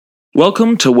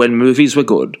Welcome to When Movies Were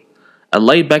Good, a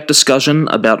laid-back discussion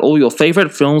about all your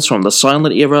favourite films from the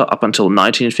silent era up until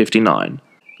 1959.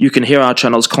 You can hear our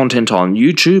channel's content on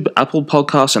YouTube, Apple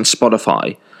Podcasts and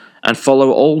Spotify, and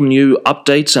follow all new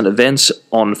updates and events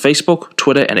on Facebook,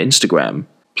 Twitter and Instagram.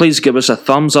 Please give us a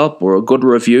thumbs up or a good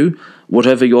review,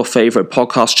 whatever your favourite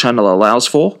podcast channel allows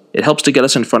for. It helps to get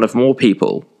us in front of more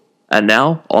people. And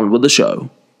now, on with the show.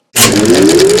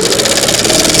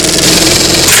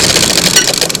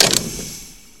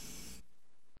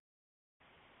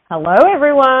 Hello,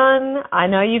 everyone. I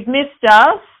know you've missed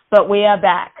us, but we are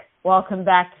back. Welcome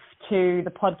back to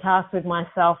the podcast with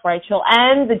myself, Rachel,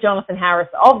 and the Jonathan Harris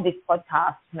of this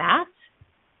podcast, Matt.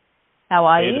 How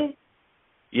are you?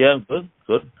 Yeah,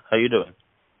 good. How you doing?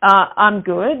 I'm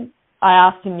good. I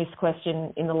asked him this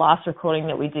question in the last recording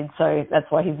that we did, so that's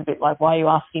why he's a bit like, why are you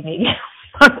asking me?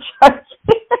 I'm joking.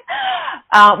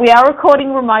 We are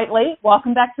recording remotely.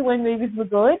 Welcome back to When Movies Were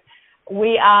Good.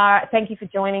 Thank you for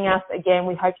joining us again.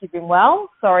 We hope you've been well.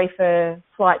 Sorry for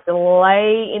slight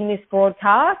delay in this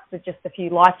broadcast, with just a few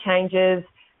life changes.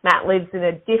 Matt lives in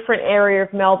a different area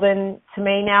of Melbourne to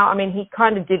me now. I mean, he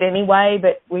kind of did anyway,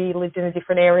 but we lived in a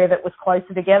different area that was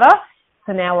closer together.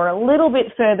 So now we're a little bit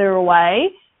further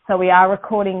away. So we are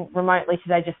recording remotely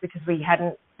today just because we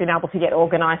hadn't been able to get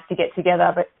organised to get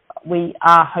together, but we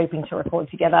are hoping to record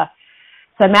together.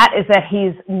 So Matt is at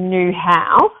his new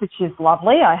house, which is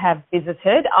lovely. I have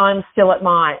visited. I'm still at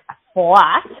my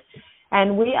flat,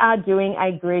 and we are doing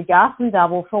a Greer Garson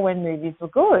double for When Movies Were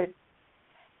Good.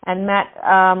 And Matt,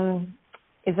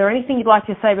 is there anything you'd like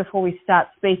to say before we start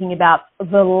speaking about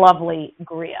the lovely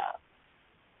Greer?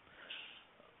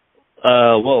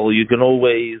 Well, you can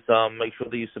always make sure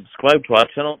that you subscribe to our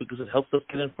channel because it helps us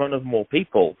get in front of more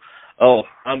people. Oh,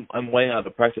 I'm way out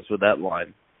of practice with that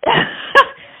line.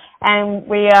 And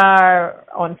we are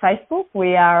on Facebook,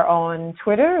 we are on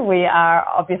Twitter, we are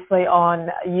obviously on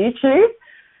YouTube,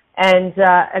 and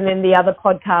then the other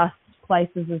podcast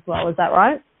places as well. Is that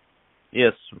right?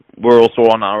 Yes, we're also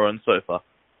on our own sofa.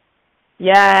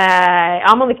 Yay!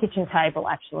 I'm on the kitchen table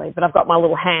actually, but I've got my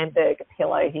little hamburger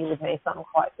pillow here with me, so I'm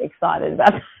quite excited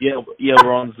about it. Yeah,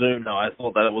 we're on Zoom now. I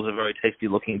thought that it was a very tasty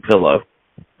looking pillow.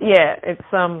 Yeah,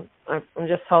 it's I'm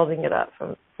just holding it up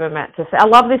for Matt to say. I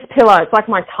love this pillow. It's like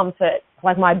my comfort,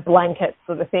 like my blanket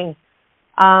sort of thing.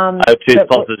 I have two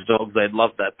sausage dogs. They'd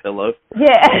love that pillow.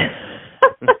 Yeah.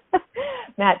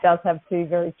 Matt does have two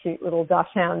very cute little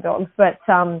dachshund dogs. But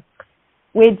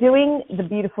we're doing the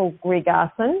beautiful Greer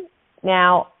Garson.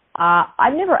 Now,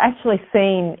 I've never actually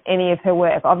seen any of her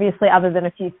work, obviously, other than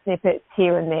a few snippets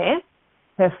here and there.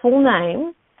 Her full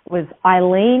name was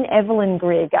Eileen Evelyn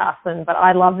Greer Garson, but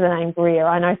I love the name Greer.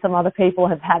 I know some other people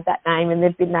have had that name and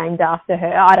they've been named after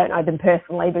her. I don't know them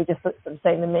personally, but just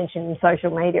seen them mentioned in social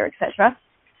media, etc.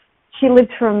 She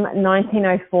lived from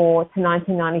 1904 to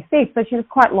 1996, so she was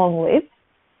quite long-lived.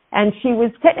 And she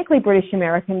was technically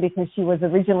British-American because she was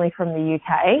originally from the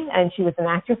UK, and she was an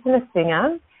actress and a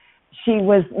singer. She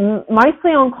was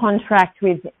mostly on contract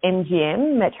with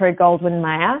MGM,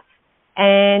 Metro-Goldwyn-Mayer,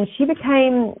 and she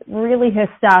became really her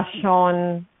star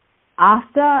shone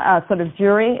after, sort of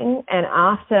during and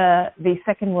after the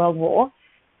Second World War.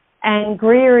 And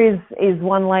Greer is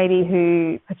one lady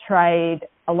who portrayed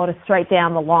a lot of straight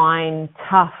down the line,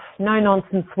 tough,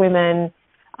 no-nonsense women,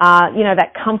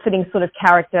 that comforting sort of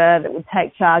character that would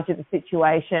take charge of the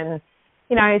situation,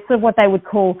 sort of what they would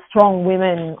call strong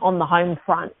women on the home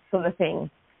front sort of thing.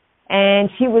 And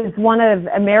she was one of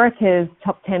America's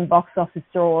top 10 box office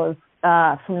draws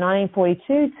from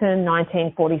 1942 to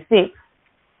 1946.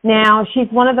 Now, she's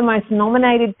one of the most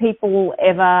nominated people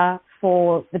ever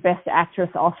for the Best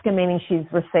Actress Oscar, meaning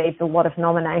she's received a lot of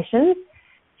nominations.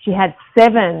 She had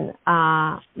 7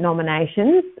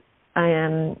 nominations,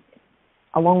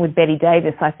 along with Bette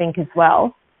Davis, I think, as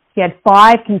well. She had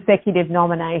 5 consecutive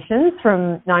nominations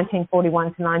from 1941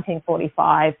 to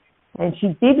 1945. And she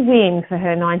did win for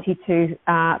her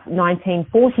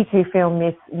 1942 film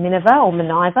Miss Miniver, or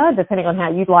Miniver, depending on how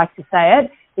you'd like to say it,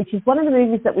 which is one of the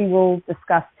movies that we will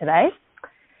discuss today.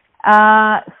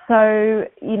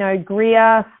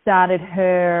 Greer started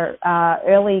her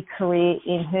early career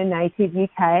in her native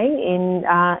UK in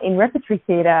repertory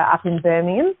theatre up in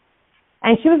Birmingham.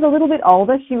 And she was a little bit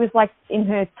older. She was like in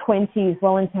her 20s,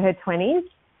 well into her 20s.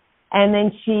 And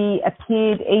then she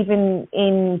appeared even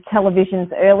in television's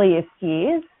earliest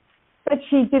years. But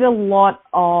she did a lot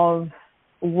of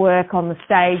work on the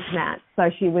stage, Matt. So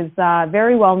she was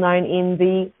very well known in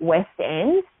the West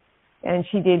End. And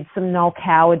she did some Noel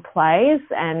Coward plays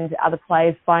and other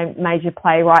plays by major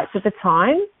playwrights at the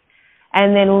time.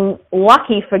 And then,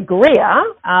 lucky for Greer,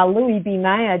 Louis B.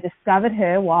 Mayer discovered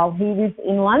her while he was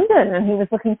in London and he was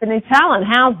looking for new talent.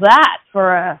 How's that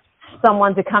for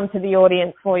someone to come to the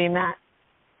audience for you, Matt?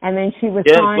 And then she was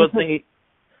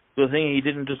good thing he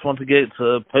didn't just want to get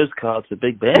postcards to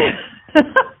Big Ben.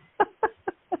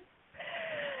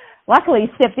 Luckily, he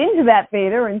stepped into that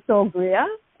theatre and saw Greer,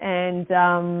 and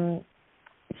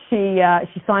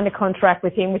she signed a contract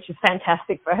with him, which is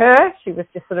fantastic for her. She was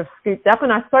just sort of scooped up,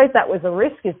 and I suppose that was a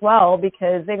risk as well,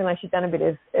 because even though she'd done a bit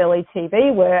of early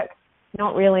TV work,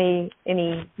 not really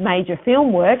any major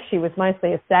film work, she was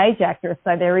mostly a stage actress,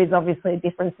 so there is obviously a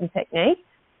difference in technique.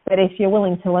 But if you're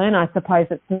willing to learn, I suppose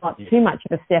it's not too much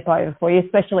of a step over for you,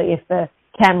 especially if the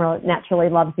camera naturally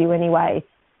loves you anyway.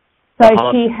 So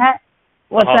she had...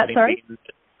 What's that, sorry?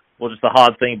 Just the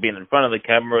hard thing being in front of the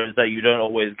camera is that you don't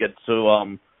always get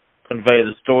to convey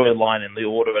the storyline in the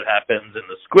order it happens in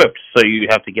the script, so you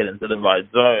have to get into the right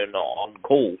zone on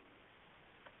call.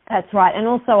 That's right, and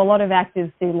also a lot of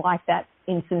actors do like that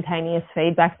instantaneous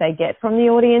feedback they get from the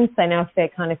audience. They know if they're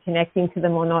kind of connecting to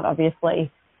them or not.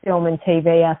 Obviously, film and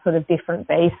TV are sort of different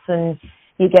beasts, and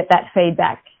you get that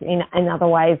feedback in other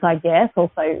ways, I guess,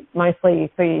 also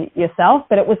mostly for yourself.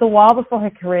 But it was a while before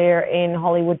her career in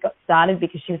Hollywood got started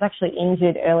because she was actually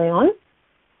injured early on.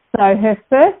 So her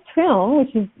first film,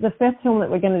 which is the first film that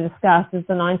we're going to discuss, is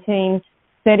the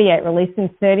 1938, released in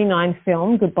 39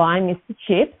 film, Goodbye, Mr.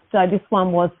 Chips. So this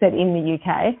one was set in the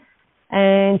UK.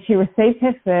 And she received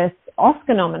her first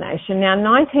Oscar nomination. Now,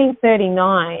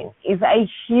 1939 is a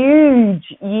huge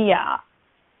year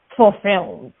for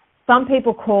films. Some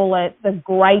people call it the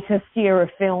greatest year of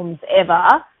films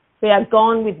ever. We had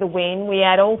Gone with the Wind. We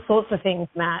had all sorts of things,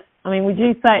 Matt. I mean, would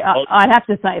you say, I'd have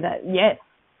to say that, yes.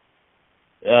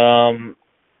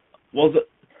 Was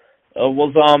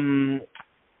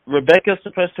Rebecca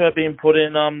supposed to have been put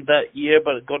in that year,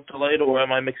 but it got delayed, or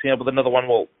am I mixing up with another one?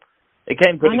 Well, it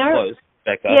came pretty close,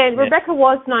 Rebecca. Yeah, Rebecca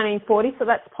was 1940, so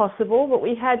that's possible, but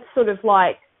we had sort of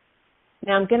like,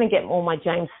 now I'm going to get all my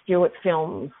James Stewart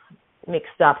films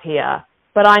mixed up here,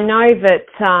 but I know that...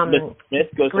 Smith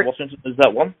Goes to Washington, is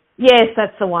that one? Yes,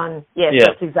 that's the one. Yes, yeah.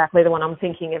 That's exactly the one. I'm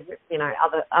thinking of,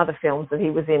 other films that he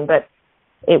was in, but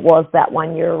it was that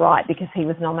one, you're right, because he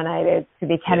was nominated for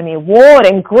the Academy Award,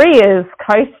 and Greer's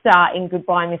co-star in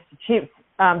Goodbye, Mr. Chips,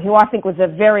 who I think was a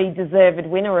very deserved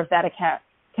winner of that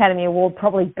Academy Award,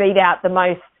 probably beat out the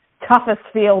most toughest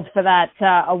field for that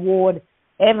award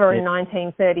ever in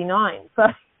 1939.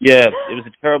 So... Yeah, it was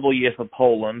a terrible year for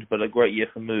Poland, but a great year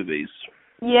for movies.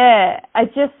 Yeah,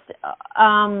 it's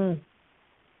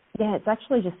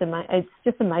actually just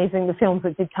amazing the films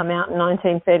that did come out in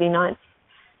 1939.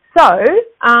 So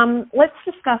let's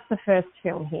discuss the first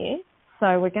film here.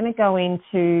 So we're going to go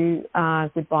into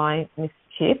Goodbye, Mr.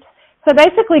 Chips. So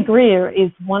basically, Greer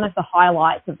is one of the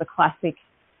highlights of the classic.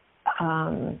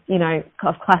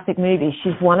 Of classic movies.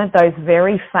 She's one of those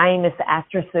very famous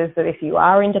actresses that if you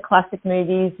are into classic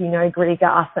movies, you know Greer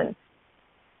Garson.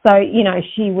 So,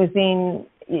 she was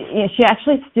she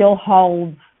actually still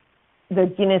holds the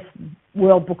Guinness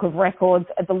World Book of Records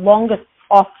at the longest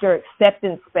Oscar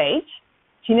acceptance speech.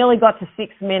 She nearly got to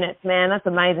 6 minutes, man. That's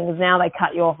amazing, because now they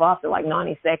cut you off after like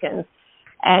 90 seconds.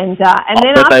 And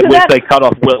then after that... they cut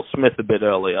off Will Smith a bit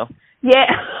earlier. Yeah.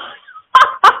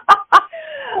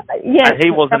 Yes. And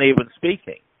he wasn't even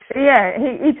speaking. Yeah,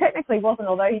 he technically wasn't,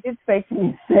 although he did speak from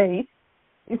his seat.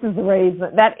 This is the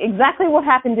reason. That exactly what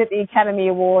happened at the Academy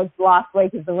Awards last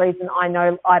week is the reason I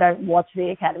know I don't watch the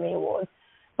Academy Awards.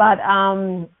 But,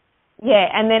 and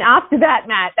then after that,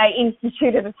 Matt, they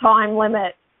instituted a time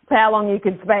limit for how long you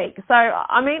could speak. So,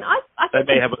 I mean, I think...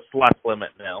 They may have a slap limit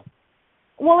now.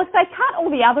 Well, if they cut all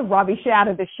the other rubbish out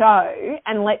of the show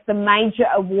and let the major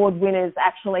award winners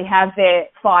actually have their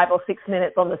 5 or 6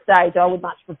 minutes on the stage, I would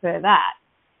much prefer that.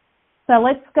 So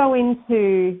let's go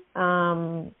into,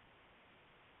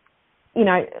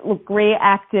 look, Greer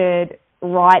acted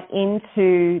right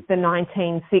into the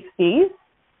 1960s.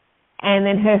 And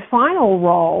then her final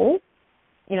role,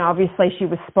 obviously she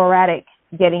was sporadic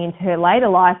getting into her later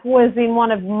life, was in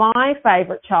one of my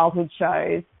favourite childhood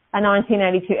shows, a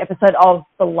 1982 episode of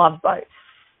The Love Boat.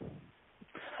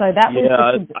 So that was...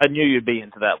 Yeah, I knew you'd be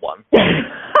into that one.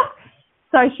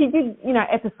 So she did,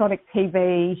 episodic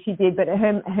TV, she did, but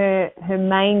her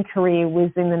main career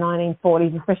was in the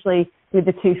 1940s, especially with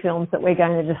the two films that we're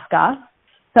going to discuss.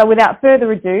 So without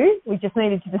further ado, we just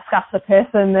needed to discuss the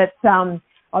person that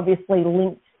obviously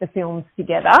linked the films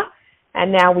together.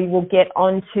 And now we will get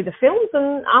on to the films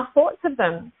and our thoughts of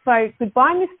them. So,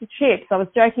 Goodbye, Mr. Chips. I was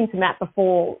joking to Matt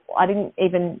before. I didn't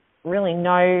even really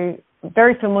know,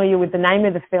 very familiar with the name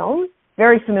of the film,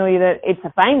 very familiar that it's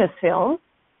a famous film.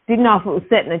 didn't know if it was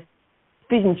set in a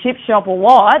fish and chip shop or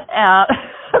what,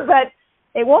 but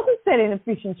it wasn't set in a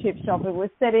fish and chip shop. It was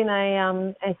set in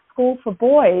a school for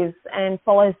boys and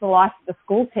follows the life of the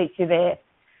school teacher there.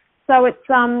 So it's,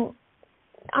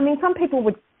 I mean, some people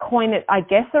would coin it, I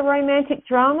guess, a romantic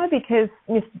drama because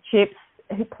Mr. Chips,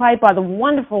 who played by the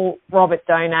wonderful Robert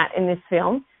Donat in this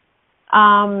film,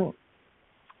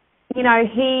 you know,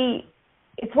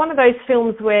 it's one of those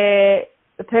films where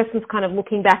the person's kind of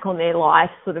looking back on their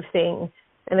life sort of thing,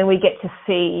 and then we get to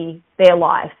see their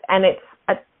life. And it's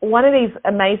one of these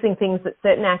amazing things that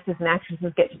certain actors and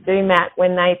actresses get to do, Matt,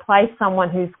 when they play someone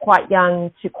who's quite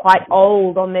young to quite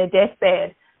old on their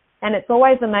deathbed. And it's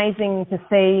always amazing to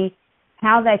see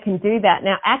how they can do that.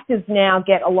 Now, actors now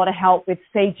get a lot of help with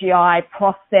CGI,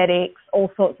 prosthetics,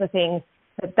 all sorts of things.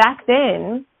 But back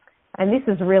then, and this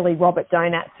is really Robert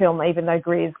Donat's film, even though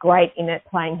Greer's great in it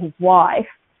playing his wife,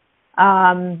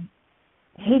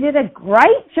 he did a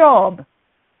great job.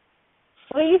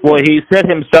 What do you think? Well, he said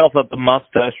himself that the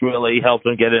mustache really helped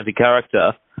him get into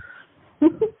character.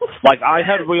 Like, I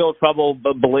had real trouble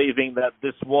believing that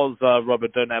this was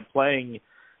Robert Donat playing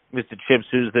Mr. Chips,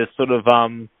 who's this sort of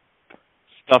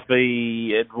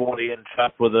stuffy Edwardian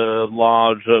chap with a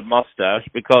large mustache,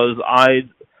 because I,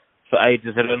 for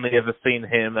ages, had only ever seen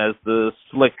him as the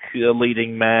slick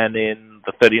leading man in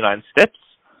the 39 Steps,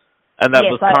 and that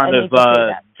was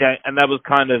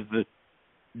kind of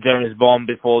James Bond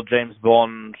before James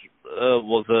Bond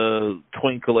was a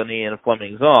twinkle in Ian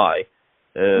Fleming's eye.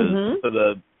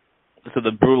 So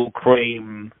the brutal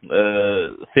cream,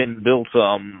 thin-built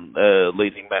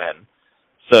leading man.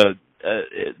 So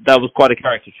that was quite a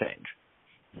character change.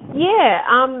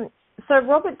 Yeah. So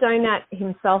Robert Donat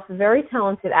himself, a very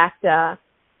talented actor,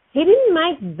 he didn't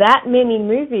make that many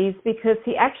movies because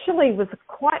he actually was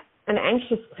quite an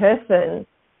anxious person,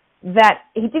 that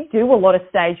he did do a lot of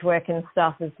stage work and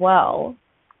stuff as well,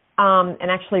 and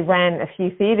actually ran a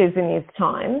few theatres in his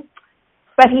time.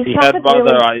 But he suffered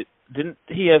didn't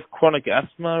he have chronic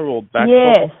asthma or back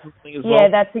yes. or something as well? Yeah,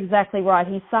 that's exactly right.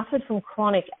 He suffered from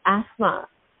chronic asthma,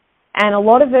 and a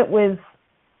lot of it was,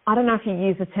 I don't know if you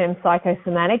use the term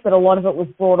psychosomatic, but a lot of it was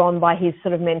brought on by his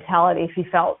sort of mentality, if he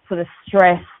felt sort of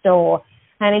stressed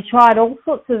and he tried all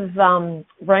sorts of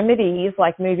remedies,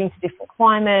 like moving to different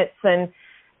climates,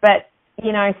 but,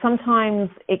 you know, sometimes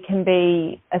it can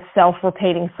be a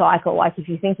self-repeating cycle. Like, if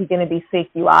you think you're going to be sick,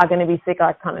 you are going to be sick.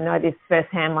 I kind of know this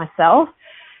firsthand myself.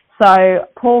 So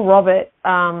Paul Robert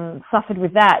suffered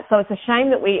with that. So it's a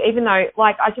shame that even though,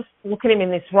 like, I just look at him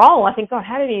in this role, I think, God,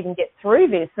 how did he even get through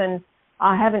this? And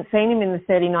I haven't seen him in the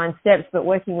 39 Steps, but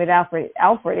working with Alfred,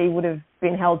 he would have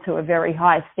been held to a very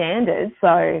high standard.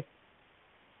 So...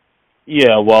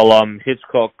 Yeah, well,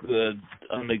 Hitchcock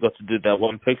only got to do that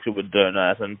one picture with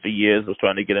Donat, and for years was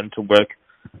trying to get him to work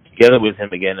together with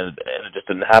him again, and it just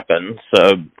didn't happen.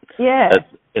 So yeah,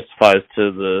 it ties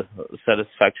to the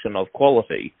satisfaction of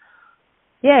quality.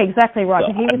 Yeah, exactly right.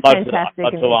 So he was fantastic.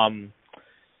 I'd like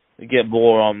to get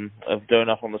more of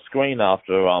Donat on the screen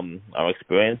after our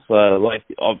experience. Like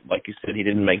you said, he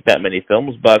didn't make that many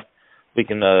films, but we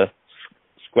can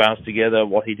scrounge together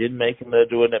what he did make and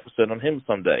do an episode on him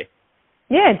someday.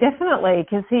 Yeah, definitely,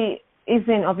 because he is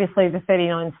in, obviously, the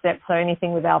 39 Steps, so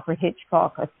anything with Alfred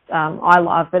Hitchcock I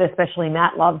love, but especially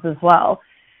Matt loves as well.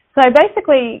 So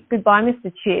basically, Goodbye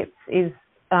Mr. Chips is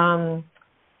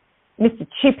Mr.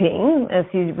 Chipping, as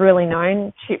he's really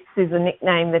known. Chips is a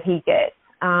nickname that he gets.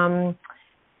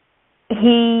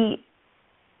 He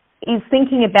is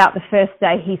thinking about the first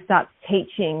day he starts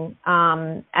teaching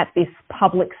at this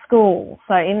public school.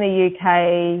 So in the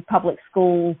UK, public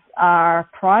schools are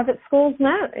private schools,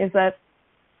 Matt? Is that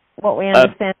what we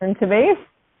understand them to be?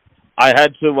 I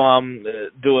had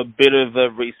to do a bit of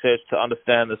research to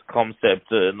understand this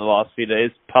concept in the last few days.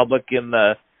 Public in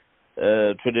the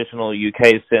traditional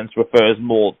UK sense refers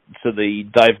more to the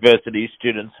diversity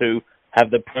students who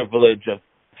have the privilege of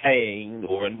paying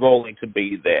or enrolling to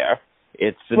be there.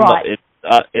 It's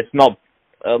not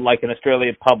like in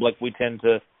Australia, public we tend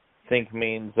to think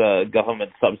means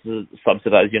government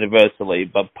subsidized universally,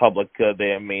 but public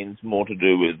there means more to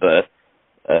do with that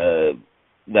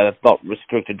it's not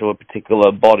restricted to a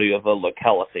particular body of a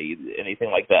locality, anything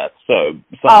like that. So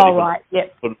somebody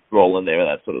put a role in there,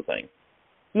 that sort of thing.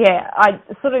 Yeah,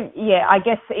 I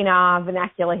guess in our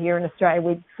vernacular here in Australia,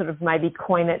 we'd sort of maybe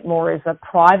coin it more as a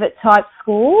private type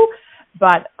school.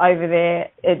 But over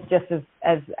there, it just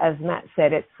as Matt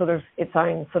said, it's sort of its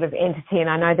own sort of entity. And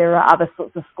I know there are other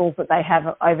sorts of schools that they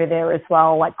have over there as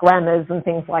well, like grammars and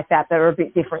things like that are a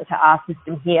bit different to our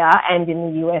system here and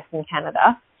in the US and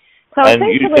Canada. So and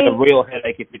you get a real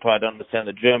headache if you try to understand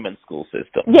the German school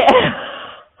system. Yeah.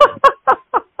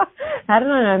 How did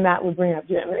I know Matt would bring up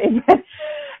Germany?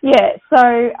 Yeah,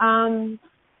 so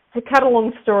to cut a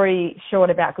long story short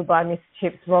about Goodbye Mr.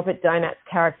 Chips, Robert Donat's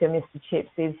character, Mr. Chips,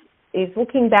 is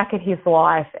looking back at his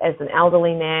life as an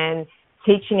elderly man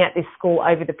teaching at this school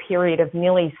over the period of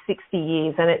nearly 60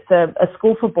 years. And it's a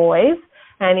school for boys.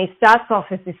 And he starts off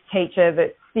as this teacher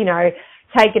that's, you know,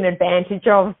 taken advantage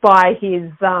of by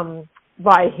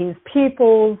his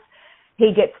pupils.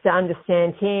 He gets to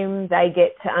understand him. They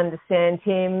get to understand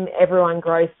him. Everyone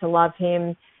grows to love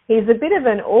him. He's a bit of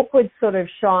an awkward sort of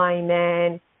shy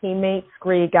man. He meets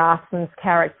Greer Garson's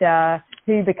character,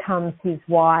 who becomes his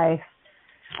wife.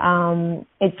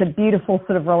 It's a beautiful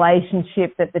sort of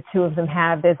relationship that the two of them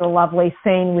have. There's a lovely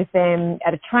scene with them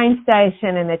at a train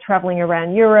station, and they're travelling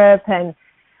around Europe, and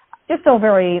just all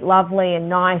very lovely and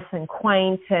nice and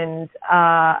quaint. And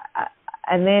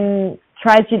then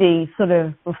tragedy sort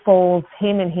of befalls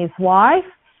him and his wife,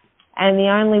 and the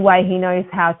only way he knows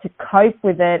how to cope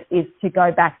with it is to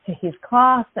go back to his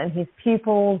class and his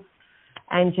pupils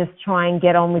and just try and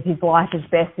get on with his life as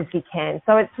best as he can.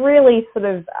 So it's really sort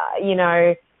of, you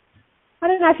know, I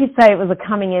don't know if you'd say it was a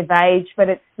coming of age, but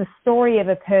it's the story of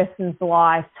a person's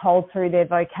life told through their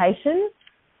vocation.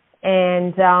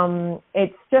 And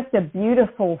it's just a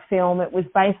beautiful film. It was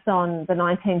based on the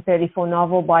 1934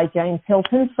 novel by James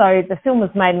Hilton. So the film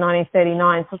was made in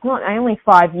 1939, so it's not only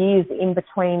 5 years in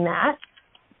between that.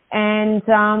 And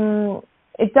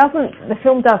the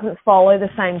film doesn't follow the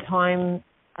same time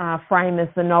frame as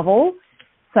the novel.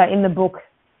 So in the book,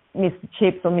 Mr.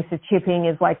 Chips or Mr. Chipping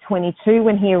is like 22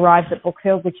 when he arrives at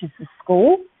Brookfield, which is the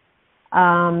school.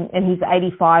 And he's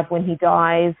 85 when he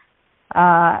dies.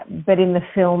 But in the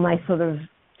film, they sort of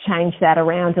change that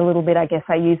around a little bit. I guess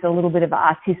they use a little bit of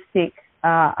artistic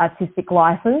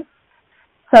license.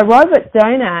 So Robert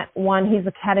Donat won his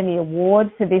Academy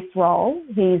Award for this role.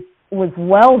 He was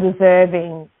well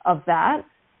deserving of that.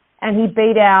 And he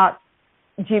beat out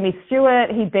Jimmy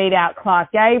Stewart. He beat out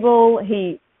Clark Gable.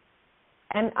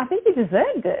 And I think he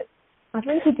deserved it. I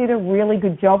think he did a really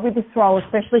good job with this role,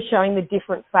 especially showing the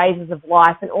different phases of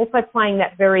life and also playing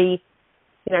that very,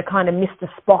 you know, kind of Mr.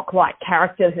 Spock-like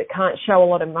character that can't show a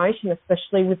lot of emotion,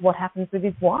 especially with what happens with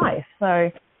his wife.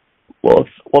 So, well,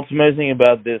 what's amazing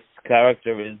about this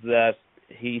character is that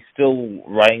he still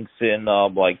ranks in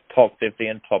like top 50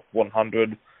 and top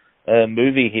 100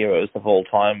 movie heroes of all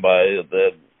time by the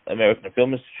American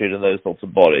Film Institute and those sorts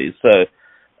of bodies. So,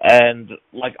 and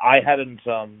like I hadn't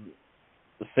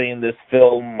seen this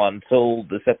film until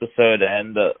this episode,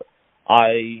 and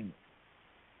I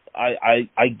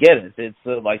get it. It's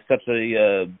like such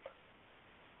a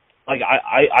like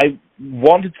I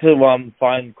wanted to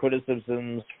find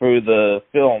criticisms through the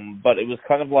film, but it was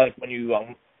kind of like when you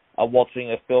are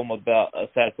watching a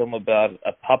sad film about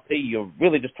a puppy, you're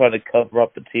really just trying to cover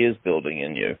up the tears building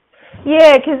in you.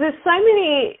 Yeah, because there's so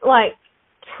many like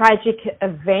tragic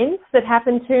events that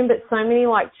happen to him, but so many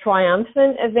like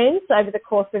triumphant events over the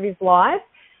course of his life.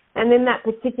 And then that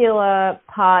particular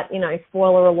part, you know,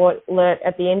 spoiler alert,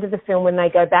 at the end of the film when they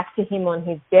go back to him on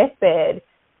his deathbed,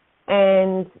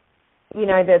 and, you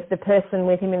know, the person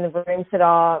with him in the room said,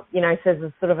 says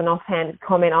a sort of an offhanded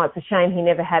comment, it's a shame he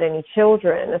never had any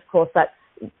children. Of course, that's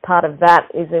part of that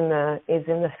is in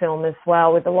the film as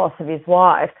well, with the loss of his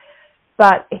wife.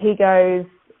 But he goes,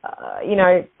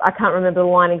 I can't remember the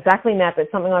line exactly, Matt, but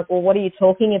something like, well, what are you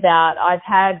talking about? I've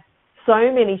had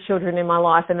so many children in my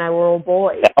life and they were all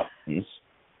boys.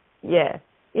 Yeah.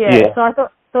 So I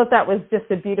thought that was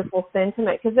just a beautiful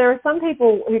sentiment, because there are some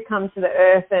people who come to the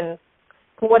earth and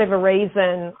for whatever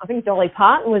reason, I think Dolly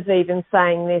Parton was even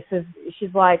saying this,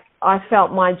 she's like, I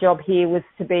felt my job here was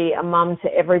to be a mum to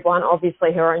everyone,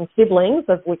 obviously her own siblings,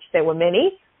 of which there were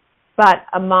many, but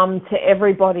a mum to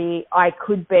everybody I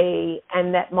could be,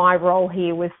 and that my role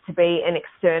here was to be an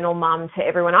external mum to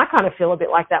everyone. I kind of feel a bit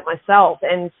like that myself,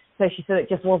 and so she said it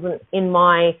just wasn't in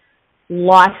my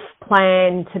life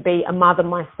plan to be a mother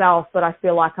myself, but I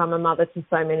feel like I'm a mother to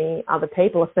so many other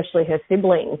people, especially her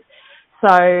siblings.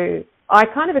 So I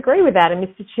kind of agree with that. And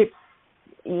Mr. Chips,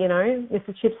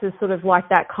 Mr. Chips is sort of like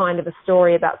that kind of a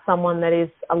story about someone that is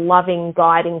a loving,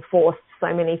 guiding force to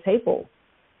so many people.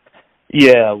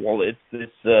 Yeah, well, it's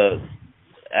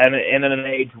and in an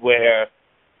age where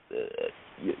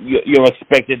you're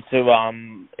expected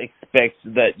to expect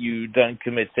that you don't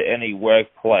commit to any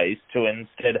workplace, to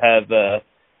instead have a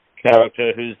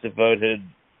character who's devoted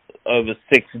over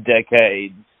 6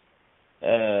 decades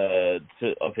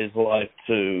of his life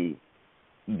to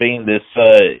being this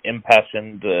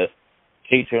impassioned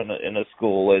teacher in a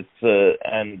school. It's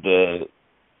and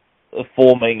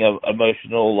forming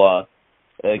emotional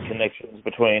connections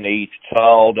between each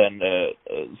child and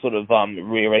sort of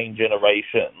rearrange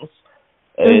generations.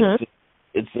 Mm-hmm.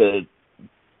 It's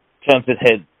turns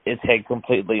its head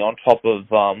completely on top of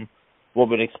what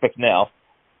we'd expect now.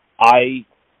 I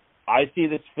see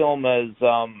this film as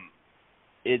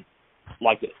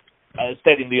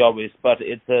stating the obvious, but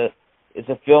it's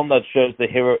a film that shows the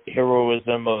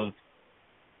heroism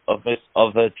of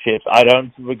the Chips. I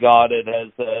don't regard it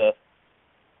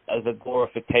as a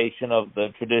glorification of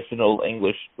the traditional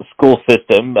English school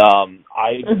system.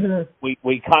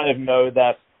 We kind of know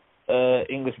that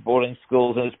English boarding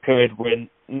schools in this period were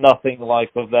nothing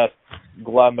like of that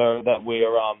glamour that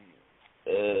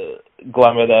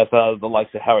the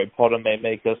likes of Harry Potter may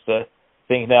make us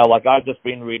think now. Like, I've just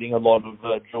been reading a lot of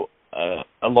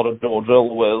George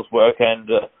Orwell's work, and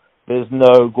there's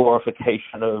no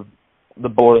glorification of the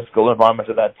boarding school environment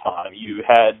at that time. You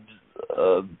had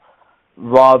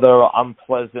rather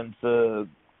unpleasant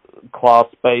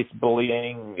class-based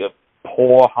bullying,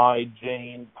 poor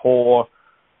hygiene, poor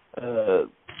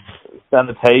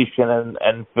sanitation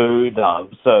and food.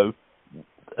 So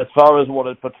as far as what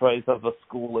it portrays of a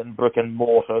school in brick and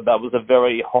mortar, that was a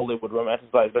very Hollywood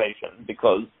romanticization,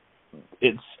 because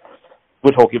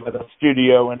we're talking about a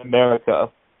studio in America,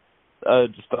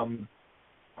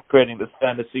 creating this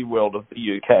fantasy world of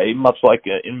the UK, much like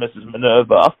in Mrs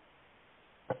Minerva,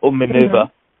 or Miniver.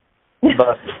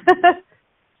 Mm-hmm.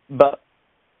 but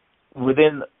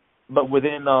within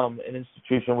an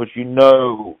institution which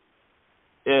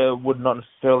would not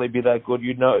necessarily be that good,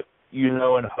 you know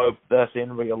and hope that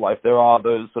in real life there are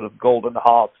those sort of golden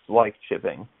hearts like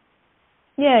Chipping.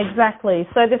 Yeah, exactly.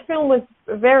 So the film was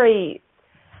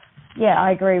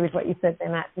I agree with what you said there,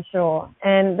 Matt, for sure.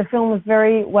 And the film was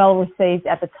very well received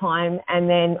at the time, and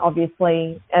then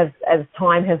obviously as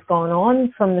time has gone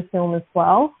on from the film as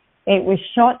well. It was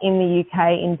shot in the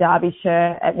UK, in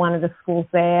Derbyshire, at one of the schools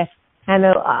there. And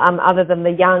other than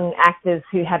the young actors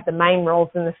who had the main roles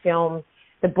in the film,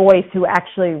 the boys who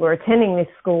actually were attending this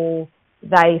school,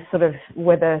 they sort of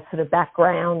were the sort of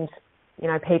background,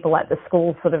 people at the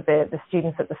school, sort of the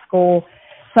students at the school.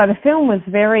 So the film was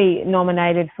very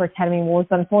nominated for Academy Awards.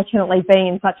 Unfortunately, being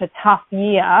in such a tough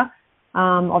year,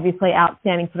 obviously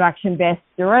outstanding production, best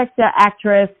director,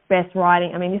 actress, best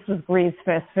writing. I mean, this was Greer's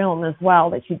first film as well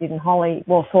that she did for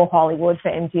Hollywood, for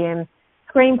MGM.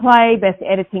 Screenplay, best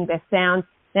editing, best sound.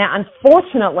 Now,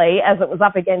 unfortunately, as it was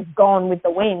up against Gone with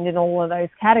the Wind in all of those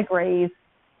categories,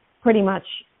 pretty much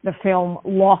the film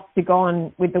lost to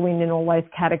Gone with the Wind in all those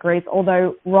categories,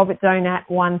 although Robert Donat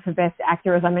won for Best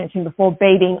Actor, as I mentioned before,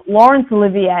 beating Laurence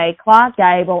Olivier, Clark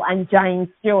Gable, and James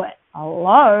Stewart.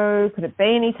 Hello, could it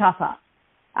be any tougher?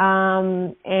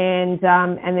 And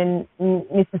then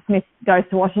Mr. Smith Goes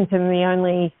to Washington, the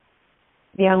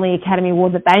only Academy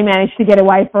Award that they managed to get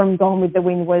away from Gone with the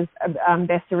Wind was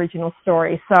Best Original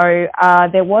Story. So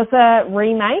there was a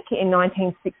remake in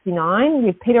 1969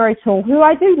 with Peter O'Toole, who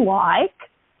I do like,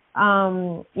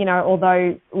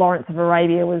 although Lawrence of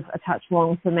Arabia was a touch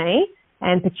long for me,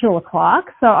 and Petula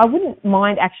Clark. So I wouldn't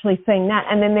mind actually seeing that.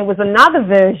 And then there was another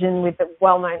version with the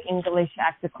well-known English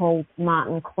actor called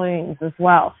Martin Clunes as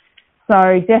well.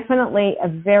 So definitely a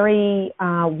very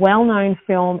well-known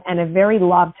film and a very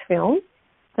loved film.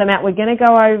 So, Matt, we're going to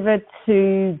go over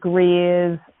to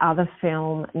Greer's other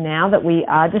film now that we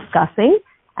are discussing,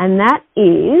 and that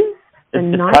is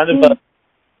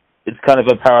It's kind of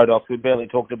a paradox. We barely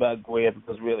talked about Greer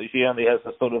because really she only has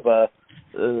a sort of a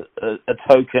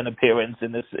token appearance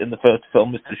in the first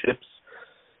film, Mr. Chips.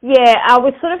 Yeah, I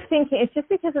was sort of thinking it's just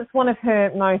because it's one of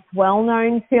her most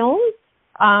well-known films.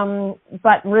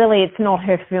 But really it's not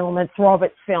her film, it's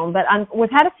Robert's film. But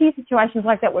we've had a few situations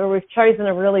like that where we've chosen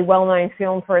a really well-known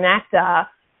film for an actor.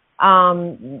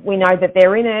 We know that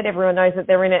they're in it, everyone knows that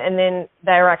they're in it, and then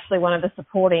they're actually one of the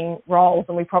supporting roles,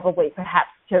 and we probably perhaps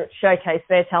to showcase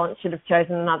their talent should have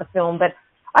chosen another film. But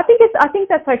I think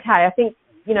that's okay. I think,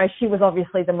 she was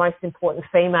obviously the most important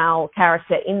female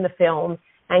character in the film,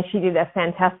 and she did a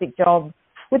fantastic job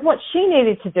with what she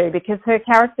needed to do, because her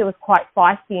character was quite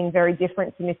feisty and very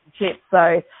different to Mr. Chips.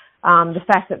 So the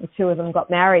fact that the two of them got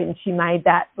married and she made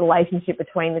that relationship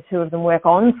between the two of them work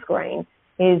on screen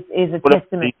is a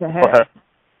testament to her.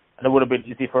 And it would have been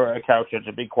easy for her character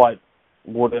to be quite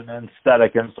wooden and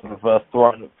static and sort of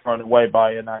thrown away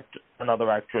by another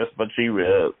actress, but she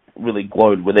really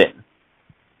glowed within.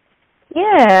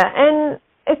 Yeah, and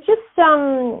it's just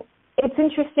it's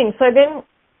interesting. So then,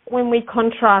 when we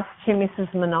contrast to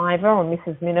Mrs. Miniver or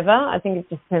Mrs. Miniver, I think it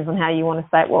just depends on how you want to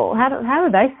say it. Well, how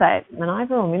do they say it?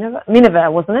 Miniver or Miniver? Miniver,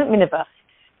 wasn't it? Miniver.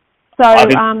 So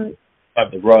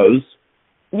have the rose.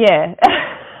 Yeah,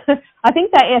 I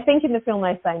think in the film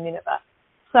they say Miniver.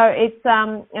 So it's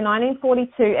in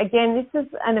 1942. Again, this is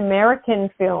an American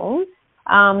film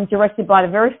directed by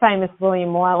the very famous William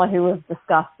Wyler, who we've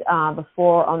discussed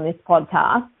before on this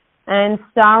podcast, and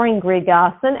starring Greer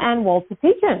Garson and Walter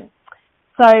Pidgeon.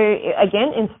 So,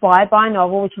 again, inspired by a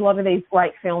novel, which a lot of these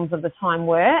great films of the time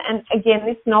were. And, again,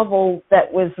 this novel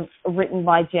that was written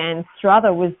by Jan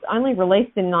Struther was only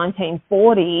released in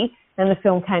 1940, and the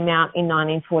film came out in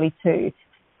 1942.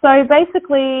 So,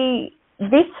 basically,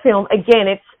 this film, again,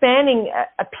 it's spanning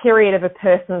a period of a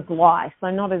person's life, so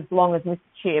not as long as Mr.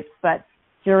 Chips, but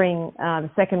during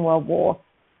the Second World War,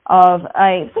 of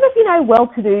a sort of,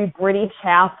 well-to-do British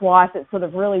housewife that's sort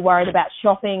of really worried about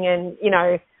shopping and,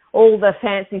 all the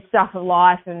fancy stuff of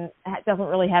life and doesn't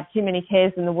really have too many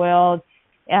cares in the world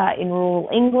in rural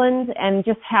England, and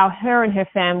just how her and her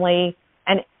family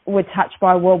were touched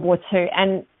by World War II.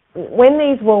 And when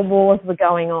these world wars were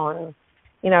going on,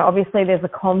 obviously there's a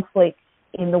conflict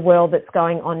in the world that's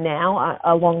going on now,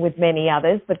 along with many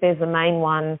others, but there's a main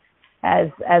one,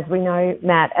 as we know,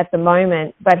 Matt, at the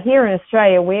moment. But here in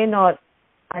Australia, we're not,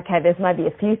 there's maybe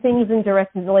a few things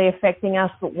indirectly affecting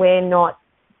us, but we're not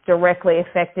directly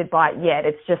affected by it yet.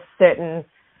 It's just certain,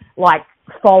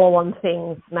 follow-on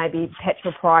things, maybe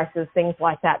petrol prices, things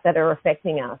like that are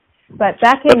affecting us. But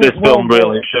this film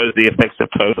really shows the effects of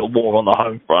total war on the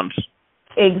home front.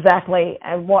 Exactly,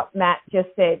 and what Matt just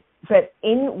said. But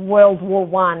in World War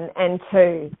I and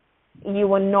II, you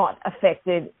were not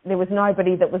affected. There was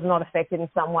nobody that was not affected in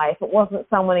some way. If it wasn't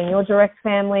someone in your direct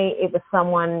family, it was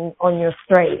someone on your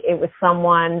street. It was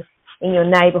someone in your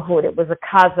neighbourhood. It was a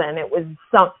cousin. It was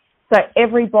so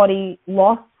everybody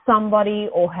lost somebody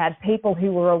or had people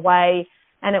who were away,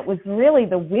 and it was really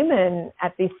the women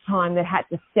at this time that had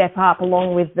to step up,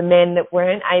 along with the men that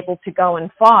weren't able to go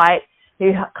and fight,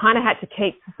 who kind of had to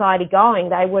keep society going.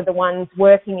 They were the ones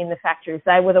working in the factories.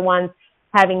 They were the ones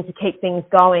having to keep things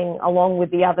going, along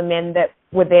with the other men that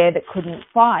were there that couldn't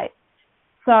fight.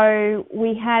 So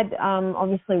we had,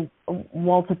 obviously,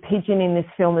 Walter Pidgeon in this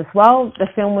film as well. The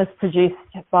film was produced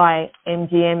by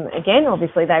MGM again.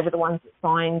 Obviously, they were the ones that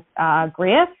signed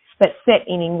Greer, but set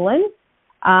in England.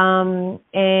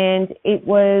 And it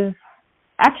was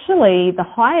actually the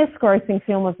highest grossing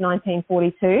film of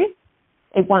 1942.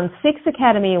 It won 6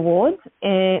 Academy Awards,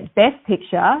 Best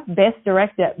Picture, Best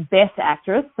Director, Best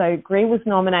Actress. So Greer was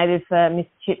nominated for Miss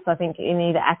Chips, I think, in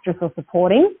either actress or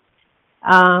supporting.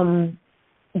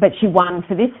 But she won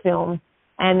for this film.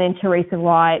 And then Teresa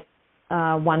Wright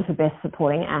won for Best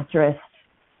Supporting Actress.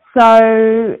 So,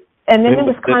 and then it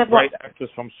was kind of great actress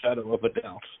from Shadow of a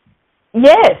Doubt.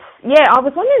 Yes, yeah. I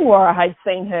was wondering where I had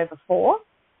seen her before,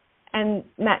 and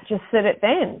Matt just said it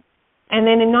then. And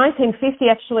then in 1950,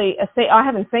 actually, I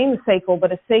haven't seen the sequel,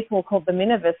 but a sequel called The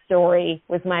Miniver Story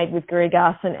was made with Greer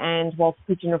Garson and Walter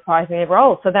Pidgeon reprising their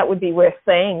role. So that would be worth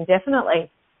seeing, definitely.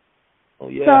 Oh,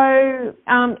 yeah. So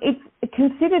it's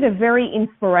considered a very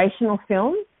inspirational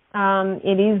film.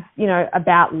 It is,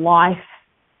 about life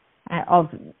of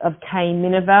Kay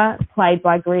Miniver, played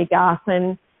by Greer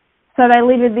Garson. So they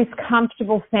live this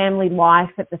comfortable family life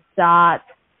at the start.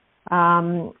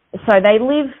 So they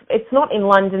live, it's not in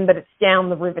London, but it's down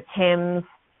the River Thames.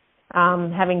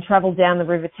 Having travelled down the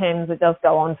River Thames, it does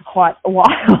go on for quite a while.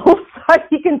 So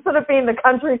you can sort of be in the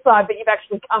countryside, but you've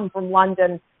actually come from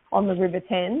London on the River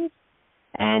Thames.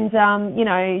 And,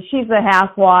 she's a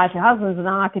housewife, her husband's an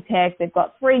architect, they've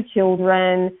got 3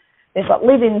 children, they've got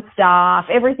live-in staff,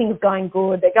 everything's going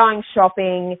good, they're going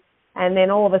shopping, and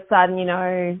then all of a sudden,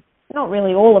 not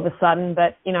really all of a sudden,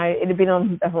 but, it had been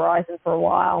on the horizon for a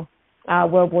while.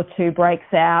 World War II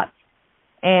breaks out,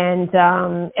 and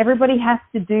everybody has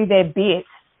to do their bit.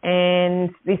 And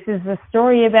this is a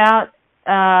story about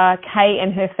Kay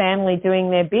and her family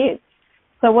doing their bit.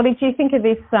 So what did you think of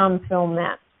this film,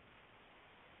 Matt?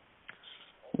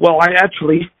 Well, I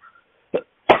actually,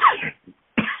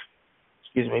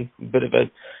 excuse me, a bit of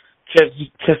a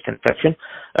chest infection.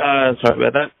 Sorry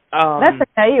about that. That's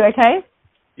okay. You okay?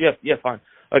 Yeah, fine.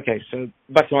 Okay, so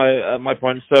back to my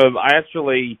point. So I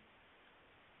actually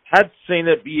had seen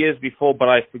it years before, but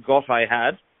I forgot I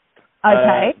had.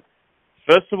 Okay.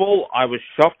 First of all, I was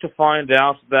shocked to find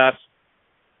out that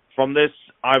from this,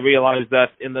 I realized that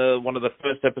in one of the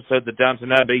first episodes of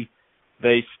Downton Abbey,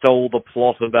 they stole the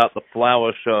plot about the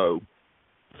flower show.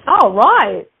 Oh,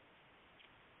 right.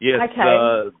 Yes.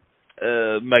 Okay.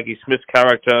 Maggie Smith's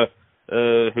character,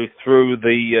 who threw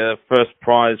the first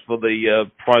prize for the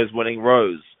prize-winning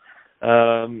rose.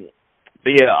 But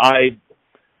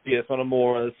yeah, on a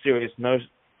more serious note,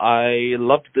 I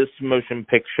loved this motion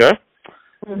picture.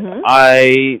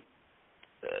 Mm-hmm.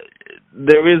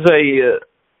 There is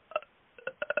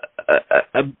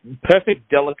a perfect,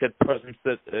 delicate presence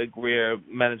that Greer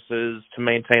manages to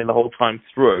maintain the whole time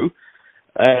through,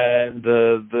 and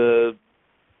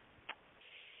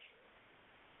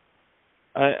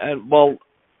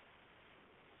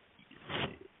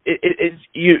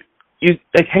you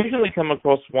occasionally come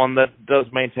across one that does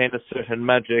maintain a certain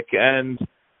magic, and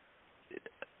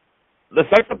the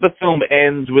fact that the film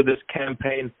ends with this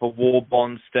campaign for war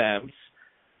bond stamps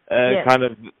kind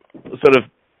of sort of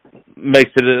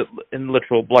makes it in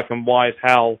literal black and white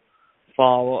how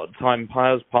far time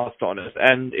has passed on it.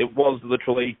 And it was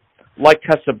literally, like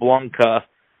Casablanca,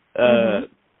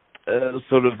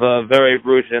 sort of very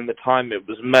rooted in the time it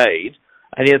was made,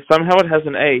 and yet somehow it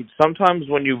hasn't aged. Sometimes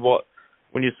when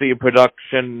you see a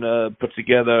production put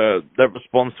together that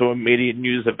responds to immediate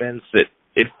news events,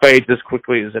 it fades as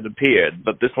quickly as it appeared,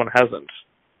 but this one hasn't.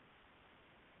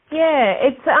 Yeah,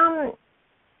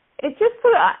 it just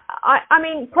sort of, I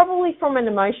mean, probably from an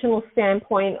emotional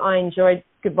standpoint, I enjoyed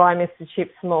Goodbye Mr.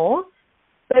 Chips more,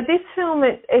 but this film,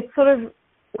 it sort of,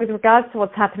 with regards to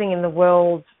what's happening in the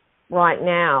world right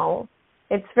now,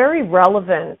 it's very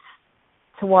relevant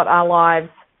to what our lives,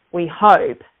 we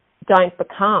hope, don't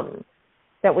become,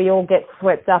 that we all get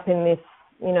swept up in this,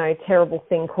 terrible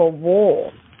thing called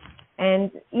war.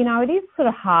 And, it is sort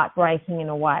of heartbreaking in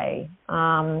a way,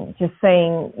 just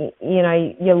seeing,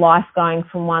 your life going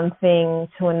from one thing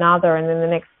to another, and then the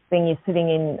next thing you're sitting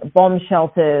in bomb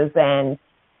shelters and,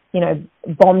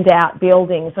 bombed out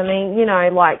buildings. I mean,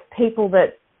 like people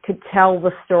that could tell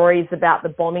the stories about the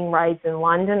bombing raids in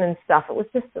London and stuff. It was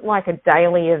just like a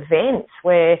daily event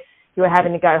where you were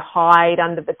having to go hide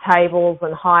under the tables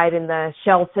and hide in the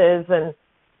shelters and,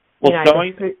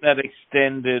 showing that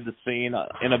extended scene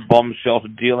in a bomb shelter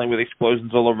dealing with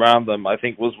explosions all around them, I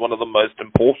think, was one of the most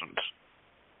important.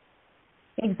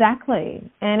 Exactly.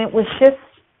 And it was just,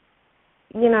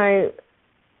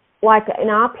 like in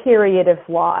our period of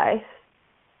life,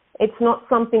 it's not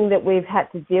something that we've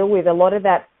had to deal with. A lot of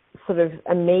that sort of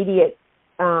immediate,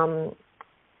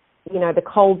 the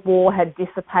Cold War had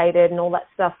dissipated and all that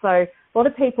stuff. So a lot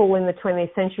of people in the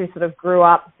 20th century sort of grew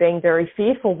up being very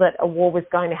fearful that a war was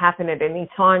going to happen at any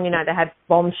time. They had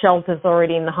bomb shelters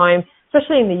already in the home,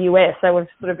 especially in the US. They were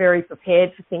sort of very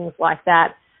prepared for things like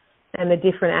that and the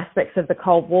different aspects of the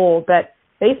Cold War. But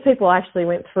these people actually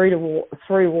went through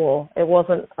war. It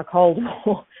wasn't a Cold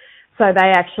War. So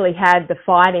they actually had the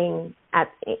fighting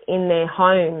in their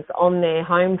homes, on their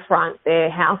home front. Their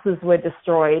houses were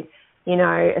destroyed.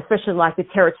 Especially like the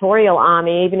territorial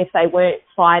army, even if they weren't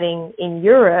fighting in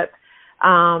Europe,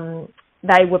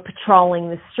 they were patrolling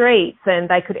the streets and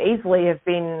they could easily have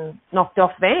been knocked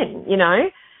off then,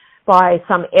 by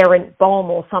some errant bomb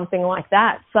or something like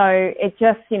that. So it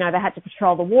just, they had to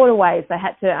patrol the waterways. They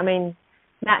had to,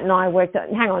 Matt and I worked at,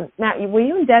 hang on, Matt, were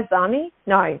you in Dad's Army?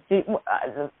 No.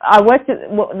 I worked at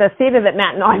the theatre that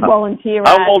Matt and I volunteer at.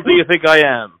 How old do you think I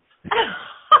am?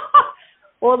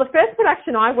 Well, the first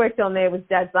production I worked on there was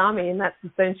Dad's Army, and that's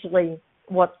essentially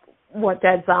what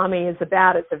Dad's Army is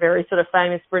about. It's a very sort of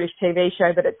famous British TV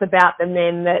show, but it's about the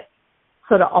men that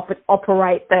sort of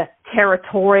operate the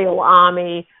territorial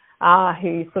army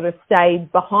who sort of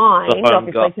stayed behind. The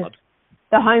Home Guard.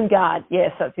 The Home Guard,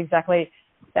 yes, that's exactly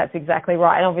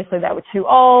right. And obviously they were too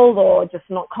old or just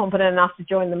not competent enough to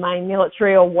join the main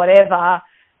military or whatever.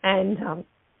 And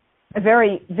a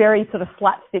very, very sort of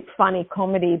slapstick, funny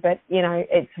comedy, but,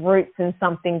 its roots in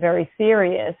something very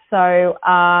serious. So,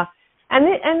 and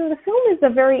the film is a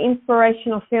very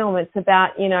inspirational film. It's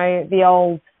about, the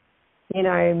old,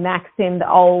 maxim, the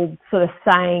old sort of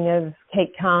saying of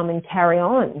keep calm and carry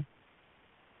on.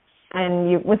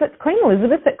 And was it Queen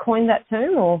Elizabeth that coined that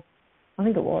term, or I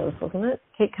think it was, wasn't it?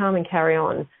 Keep calm and carry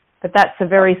on. But that's a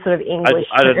very sort of English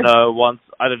I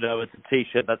don't know. It's a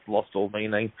T-shirt that's lost all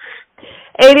meaning.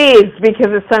 It is, because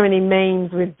there's so many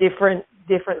memes with different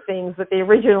things. But the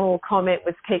original comment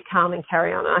was keep calm and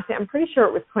carry on. And I'm pretty sure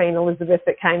it was Queen Elizabeth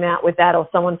that came out with that, or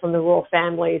someone from the royal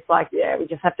family. It's like, yeah, we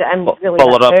just have to. And really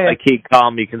follow it up and keep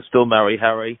calm. You can still marry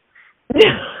Harry.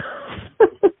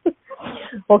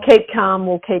 Or keep calm.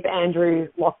 We'll keep Andrew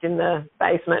locked in the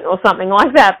basement or something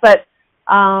like that. But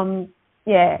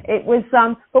yeah, it was.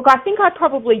 Look, I think I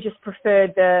probably just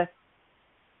preferred the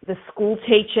school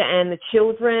teacher and the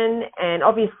children, and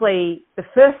obviously the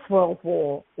First World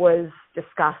War was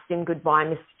discussed in Goodbye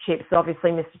Mr. Chips.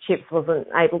 Obviously Mr. Chips wasn't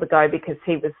able to go because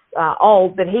he was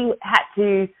old, but he had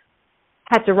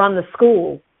to run the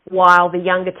school while the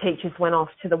younger teachers went off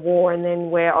to the war. And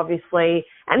then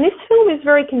and this film is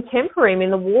very contemporary. I mean,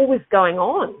 the war was going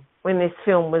on when this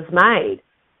film was made.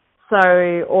 So,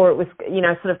 or it was,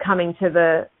 sort of coming to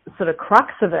the sort of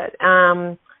crux of it.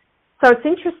 So it's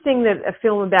interesting that a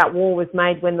film about war was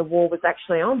made when the war was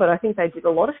actually on, but I think they did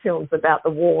a lot of films about the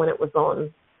war when it was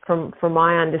on, from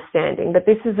my understanding. But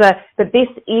this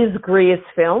is Greer's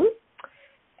film,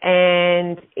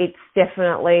 and it's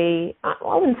definitely, I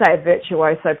wouldn't say a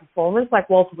virtuoso performance. Like,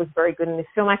 Walter was very good in this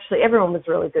film. Actually, everyone was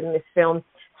really good in this film,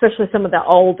 especially some of the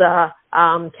older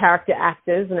character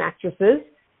actors and actresses.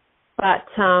 But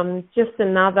just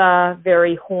another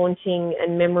very haunting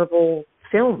and memorable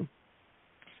film.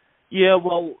 Yeah,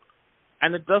 well,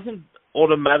 and it doesn't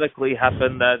automatically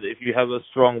happen that if you have a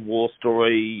strong war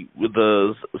story with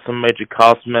some major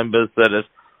cast members that it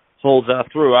holds out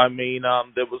through. I mean,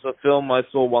 there was a film I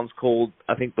saw once called,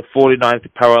 I think, The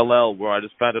 49th Parallel, where I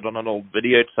just found it on an old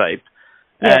videotape,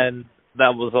 and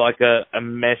that was like a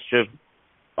mesh of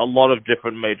a lot of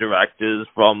different major actors,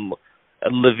 from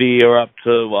Olivia up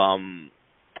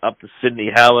to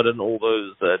Sidney Howard and all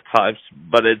those types,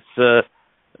 but it's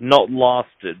not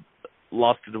lasted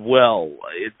well.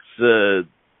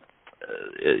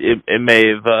 It may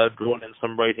have drawn in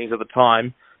some ratings at the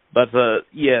time, but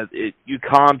you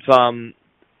can't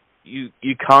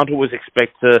always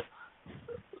expect to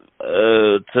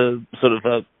sort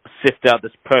of sift out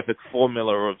this perfect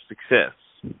formula of success.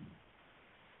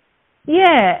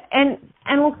 Yeah, and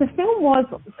look, the film was,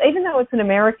 even though it's an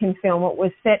American film, it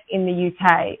was set in the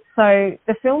UK. So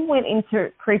the film went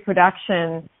into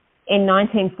pre-production in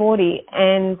 1940,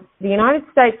 and the United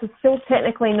States was still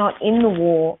technically not in the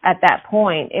war at that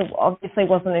point. It obviously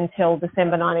wasn't until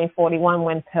December 1941,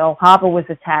 when Pearl Harbor was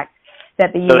attacked,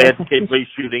 that the US... So they had to keep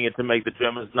reshooting it to make the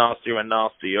Germans nastier and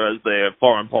nastier as their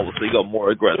foreign policy got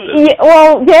more aggressive.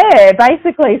 Yeah,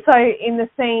 basically. So in the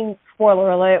scene,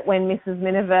 spoiler alert, when Mrs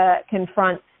Miniver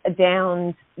confronts a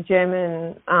downed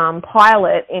German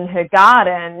pilot in her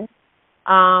garden,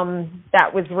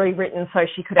 that was rewritten so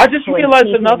she could actually... I just realised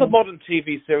another modern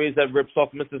TV series that rips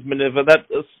off Mrs Miniver, that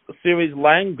series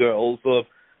Land Girls, has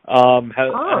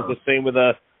a scene with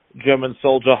a German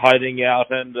soldier hiding out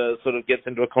and sort of gets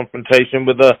into a confrontation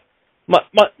with a...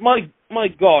 My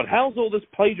God, how's all this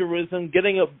plagiarism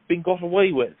being got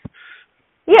away with?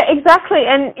 Yeah, exactly.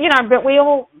 And, but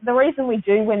the reason we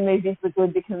do when movies were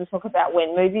good, because we talk about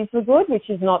when movies were good, which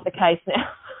is not the case now.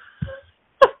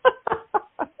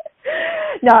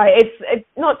 No, it's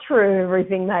not true,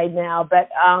 everything made now, but...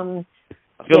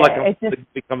 I feel like it's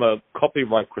become a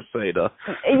copyright crusader.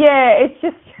 Yeah, it's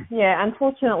just,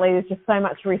 unfortunately, there's just so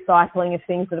much recycling of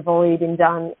things that have already been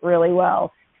done really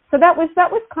well. So that was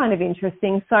kind of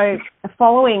interesting. So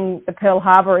following the Pearl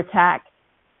Harbor attack,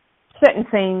 certain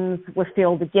scenes were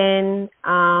filmed again,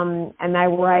 and they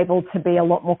were able to be a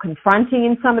lot more confronting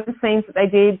in some of the scenes that they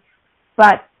did.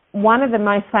 But one of the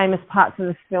most famous parts of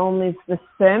the film is the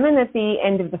sermon at the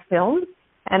end of the film.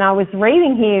 And I was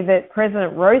reading here that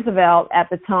President Roosevelt at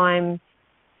the time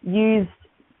used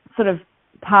sort of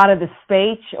part of the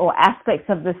speech or aspects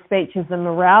of the speech as a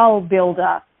morale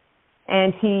builder.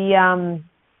 And he,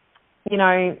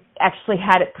 actually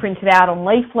had it printed out on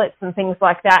leaflets and things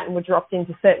like that, and were dropped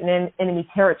into certain enemy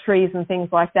territories and things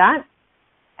like that.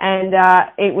 And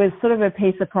it was sort of a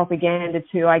piece of propaganda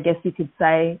too, I guess you could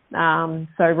say.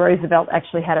 So Roosevelt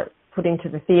actually had it put into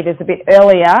the theatres a bit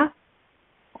earlier.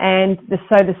 And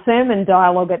so the sermon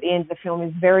dialogue at the end of the film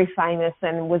is very famous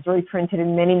and was reprinted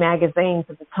in many magazines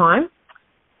at the time.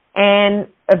 And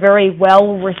a very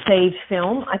well-received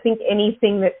film. I think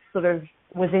anything that sort of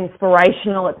was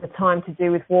inspirational at the time to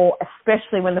do with war,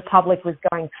 especially when the public was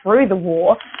going through the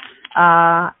war,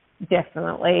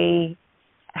 definitely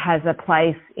has a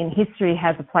place in history,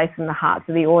 has a place in the hearts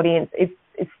of the audience.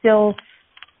 It's still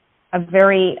a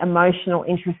very emotional,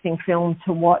 interesting film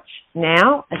to watch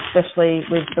now, especially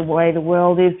with the way the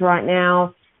world is right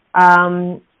now.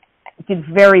 Did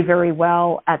very, very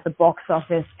well at the box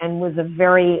office and was a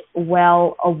very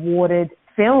well-awarded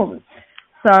film.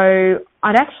 So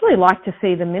I'd actually like to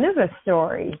see the Miniver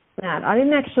story, Matt. I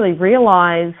didn't actually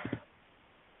realise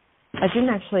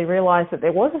that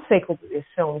there was a sequel to this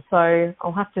film, so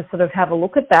I'll have to sort of have a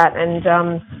look at that. And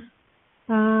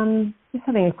just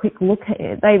having a quick look at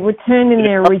it, they returned in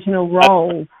their original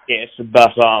roles. Yes,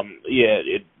 but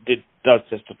it does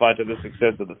testify to the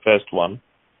success of the first one.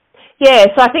 Yeah,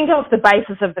 so I think off the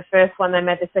basis of the first one, they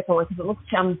made the second one, because it looks,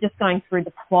 I'm just going through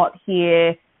the plot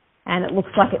here, and it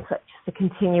looks like it's just a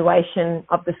continuation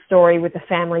of the story with the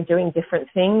family doing different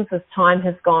things as time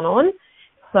has gone on.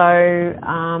 So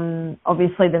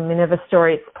obviously the Miniver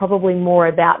story, it's probably more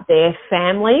about their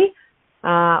family,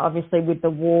 obviously with the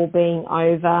war being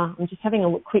over. I'm just having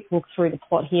a quick look through the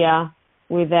plot here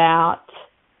without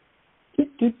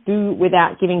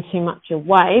without giving too much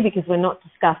away because we're not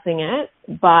discussing it,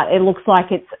 but it looks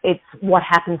like it's what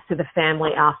happens to the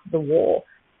family after the war.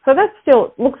 So that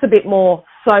still looks a bit more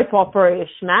soap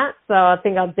opera-ish, Matt. So I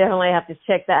think I'll definitely have to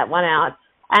check that one out.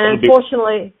 And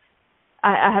unfortunately,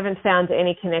 I haven't found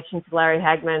any connection to Larry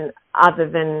Hagman other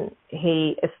than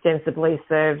he ostensibly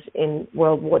served in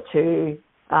World War II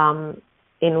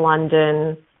in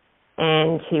London,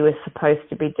 and he was supposed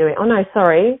to be doing.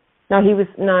 He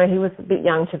was a bit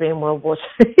young to be in World War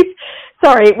II.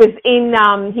 Sorry, it was in.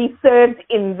 He served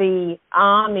in the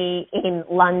army in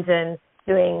London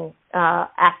doing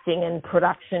acting and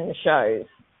production shows.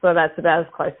 So that's about as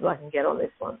close as I can get on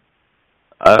this one.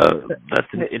 That's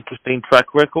an interesting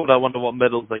track record. I wonder what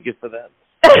medals they give for that.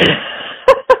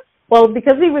 Well,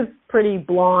 because he was pretty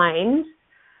blind,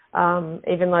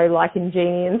 even though like in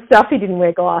Genie and stuff, he didn't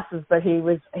wear glasses, but he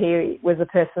was a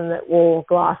person that wore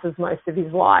glasses most of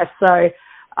his life. So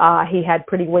he had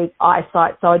pretty weak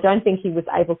eyesight. So I don't think he was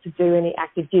able to do any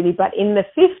active duty. But in the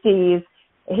 50s,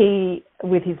 he,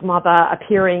 with his mother,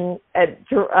 appearing at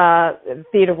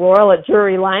Theatre Royal at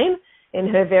Drury Lane, in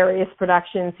her various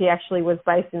productions. He actually was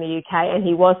based in the UK, and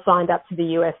he was signed up to the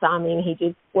US Army, and he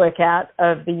did work out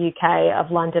of the UK,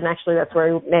 of London. Actually, that's where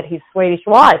he met his Swedish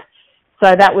wife.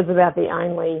 So that was about the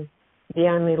only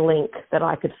link that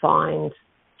I could find,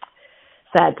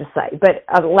 sad to say. But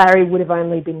Larry would have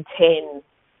only been 10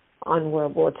 on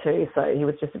World War II, so he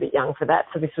was just a bit young for that.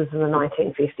 So this was in the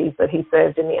 1950s that he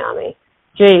served in the Army.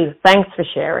 Gee, thanks for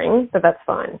sharing, but that's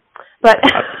fine. But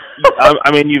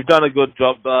I mean, you've done a good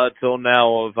job till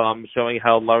now of showing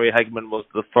how Larry Hagman was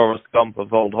the Forrest Gump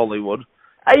of old Hollywood.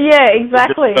 Yeah,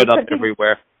 exactly. It just showed up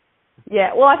everywhere.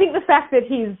 Yeah, well, I think the fact that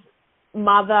his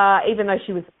mother, even though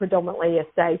she was predominantly a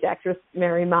stage actress,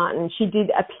 Mary Martin, she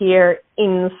did appear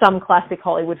in some classic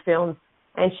Hollywood films,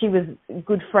 and she was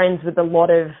good friends with a lot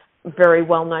of very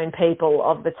well-known people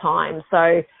of the time.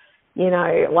 So, you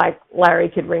know, like Larry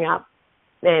could ring up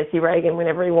Nancy Reagan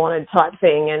whenever he wanted type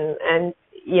thing, and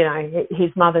you know, his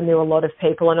mother knew a lot of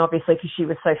people, and obviously because she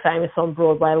was so famous on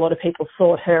Broadway, a lot of people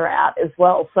sought her out as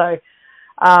well. So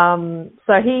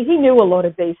he knew a lot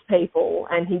of these people,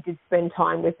 and he did spend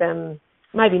time with them,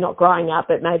 maybe not growing up,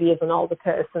 but maybe as an older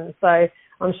person. So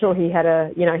I'm sure he had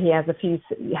a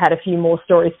few more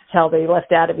stories to tell that he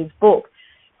left out of his book.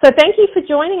 So thank you for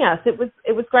joining us. It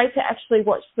was great to actually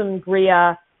watch some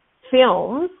Greer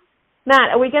films.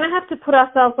 Matt, are we going to have to put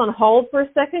ourselves on hold for a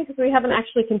second because we haven't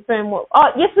actually confirmed what?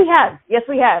 Oh, yes, we have.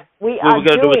 We're going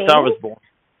to do A Star Is Born.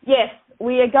 Yes,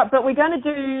 but we're going to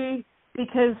do,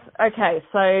 because, okay,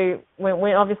 so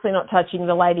we're obviously not touching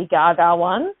the Lady Gaga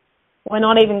one. We're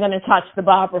not even going to touch the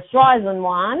Barbara Streisand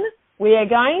one. We are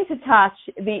going to touch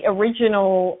the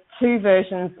original two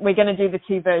versions. We're going to do the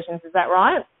two versions. Is that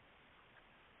right?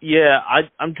 Yeah,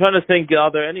 I'm trying to think,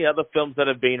 are there any other films that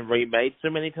have been remade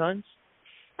so many times?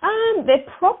 There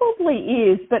probably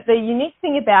is, but the unique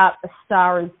thing about A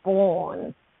Star Is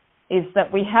Born is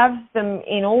that we have them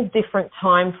in all different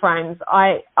time frames.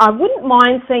 I wouldn't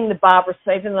mind seeing the Barbara,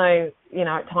 even though, you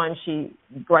know, at times she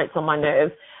grates on my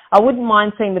nerves, I wouldn't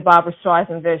mind seeing the Barbara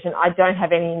Streisand version. I don't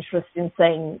have any interest in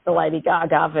seeing the Lady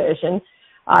Gaga version.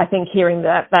 I think hearing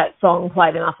that song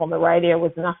played enough on the radio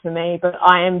was enough for me, but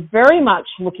I am very much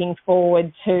looking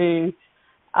forward to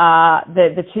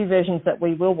the two versions that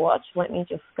we will watch. Let me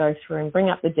just go through and bring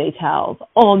up the details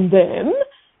on them.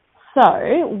 So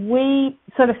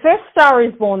the first Star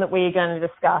Is Born that we are going to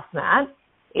discuss, Matt,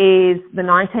 is the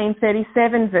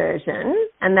 1937 version,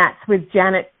 and that's with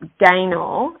Janet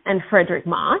Gaynor and Frederick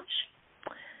March.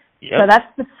 Yep. So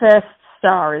that's the first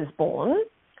Star Is Born.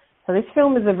 So this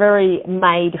film is a very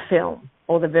made film,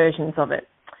 or the versions of it.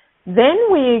 Then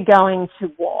we're going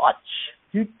to watch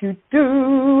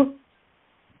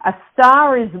A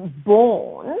Star Is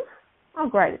Born. Oh,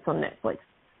 great, it's on Netflix.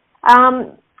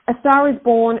 A Star Is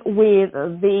Born with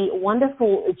the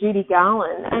wonderful Judy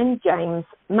Garland and James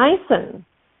Mason.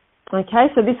 Okay,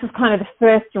 so this is kind of the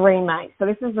first remake. So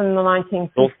this is in the 1950s.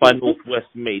 North by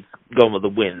Northwest meets Gone with the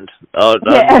Wind.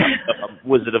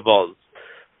 Wizard of Oz.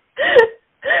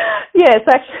 Yes,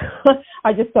 actually,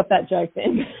 I just got that joke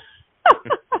then.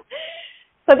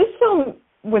 So this film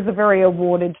was a very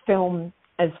awarded film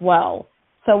as well.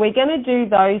 So we're going to do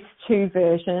those two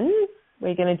versions.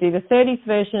 We're going to do the 30s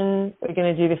version. We're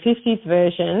going to do the 50s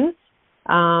version.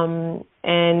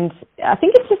 And I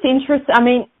think it's just interesting. I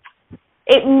mean,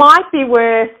 it might be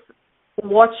worth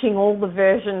watching all the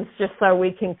versions just so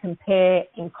we can compare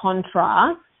and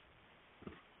contrast.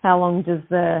 How long does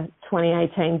the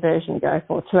 2018 version go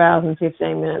for? 2 hours and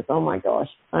 15 minutes. Oh, my gosh.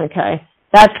 Okay.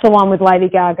 That's the one with Lady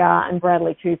Gaga and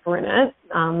Bradley Cooper in it.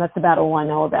 That's about all I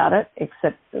know about it,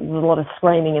 except there's a lot of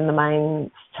screaming in the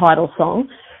main title song.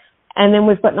 And then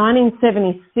we've got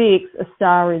 1976, A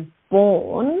Star Is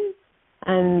Born.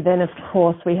 And then, of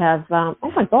course, we have,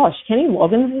 oh my gosh, Kenny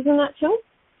Loggins is in that film.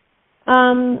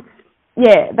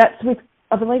 Yeah,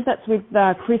 I believe that's with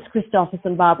Chris Christopher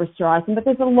and Barbara Streisand. But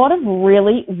there's a lot of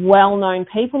really well-known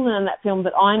people in that film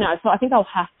that I know. So I think I'll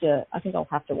have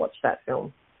to watch that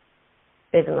film,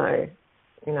 even though,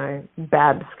 you know,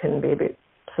 Babs can be a bit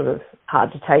sort of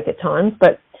hard to take at times.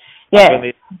 But yeah,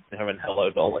 her in Hello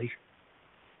Dolly.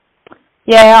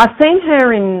 Yeah, I've seen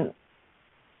her in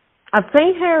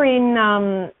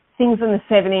things in the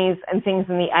 70s and things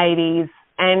in the 80s,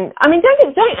 and I mean,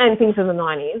 and things in the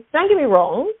 90s. Don't get me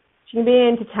wrong, she can be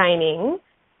entertaining,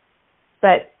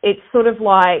 but it's sort of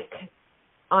like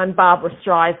I'm Barbara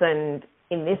Streisand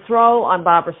in this role, I'm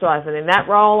Barbara Streisand in that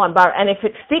role, and if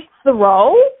it fits the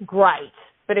role, great.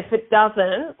 But if it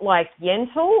doesn't, like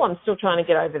Yentl, I'm still trying to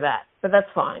get over that, but that's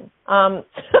fine.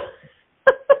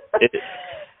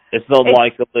 It's not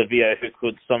like Olivia, who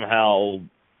could somehow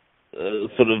he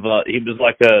was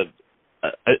like a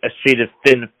sheet of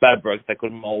thin fabric that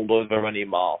could mold over any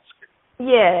mask.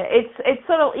 Yeah, it's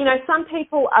sort of, you know, some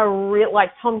people are real,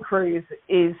 like Tom Cruise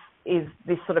is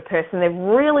this sort of person. They're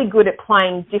really good at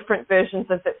playing different versions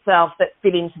of themselves that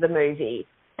fit into the movie.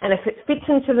 And if it fits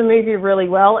into the movie really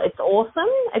well, it's awesome.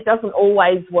 It doesn't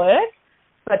always work,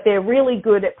 but they're really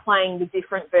good at playing the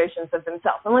different versions of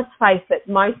themselves. And let's face it,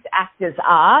 most actors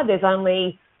are. There's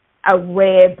only a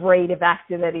rare breed of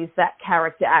actor that is that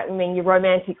character. I mean, your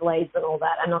romantic leads and all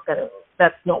that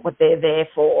that's not what they're there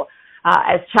for.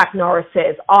 As Chuck Norris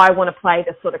says, I want to play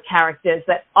the sort of characters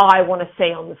that I want to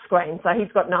see on the screen. So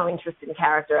he's got no interest in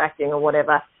character acting or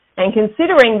whatever. And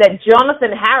considering that Jonathan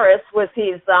Harris was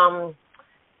his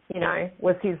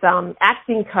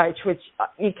acting coach, which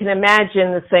you can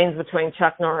imagine the scenes between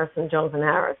Chuck Norris and Jonathan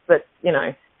Harris. But, you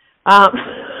know,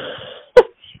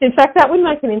 in fact, that would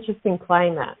make an interesting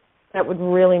play, Matt. That would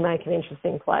really make an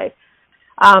interesting play.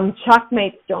 Chuck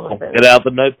meets Jonathan. Get out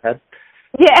the notepad.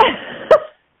 Yeah.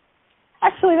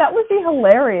 Actually, that would be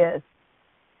hilarious.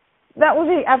 That would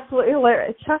be absolutely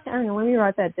hilarious. Chuck, hang on, let me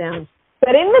write that down.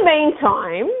 But in the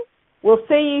meantime, we'll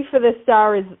see you for the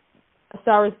Star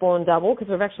is Born double, because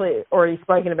we've actually already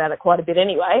spoken about it quite a bit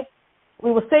anyway.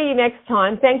 We will see you next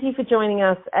time. Thank you for joining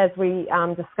us as we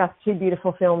discuss two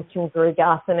beautiful films from Greer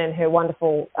Garson and her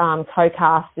wonderful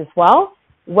co-cast as well.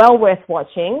 Well worth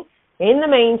watching. In the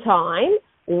meantime,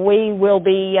 we will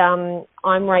be,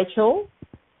 I'm Rachel.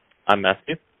 I'm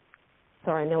Matthew.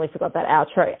 Sorry, I nearly forgot that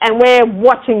outro. And we're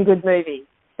watching good movies.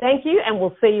 Thank you, and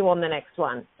we'll see you on the next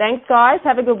one. Thanks, guys.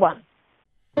 Have a good one.